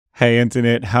Hey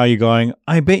internet, how you going?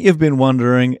 I bet you've been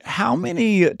wondering how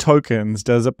many tokens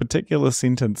does a particular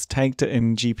sentence take to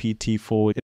in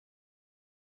GPT-4?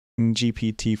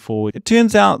 It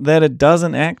turns out that it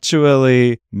doesn't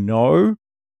actually know,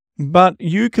 but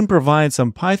you can provide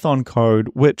some Python code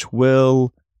which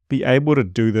will be able to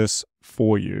do this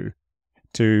for you.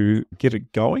 To get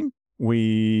it going,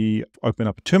 we open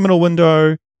up a terminal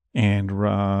window and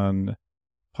run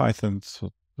Python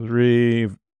 3,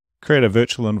 create a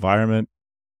virtual environment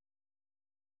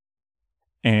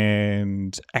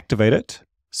and activate it.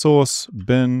 Source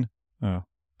bin,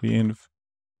 bin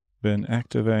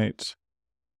activate,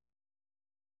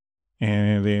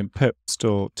 and then pip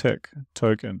still tick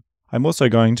token. I'm also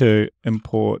going to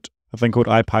import a thing called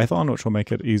IPython, which will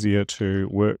make it easier to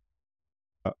work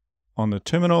on the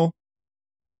terminal.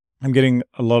 I'm getting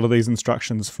a lot of these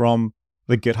instructions from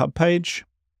the GitHub page.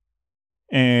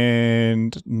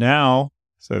 And now,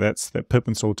 so that's that pip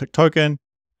install tick token.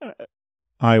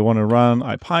 I want to run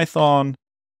IPython,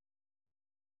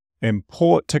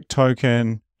 import tick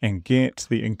token, and get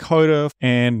the encoder.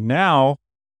 And now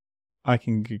I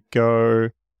can go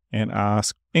and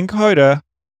ask encoder,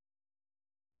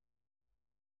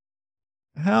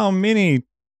 how many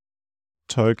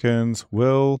tokens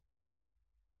will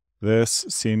this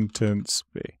sentence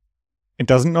be? It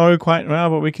doesn't know quite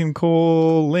well, but we can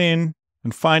call Len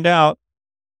and find out.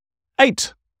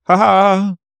 8.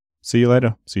 Haha. See you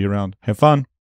later. See you around. Have fun.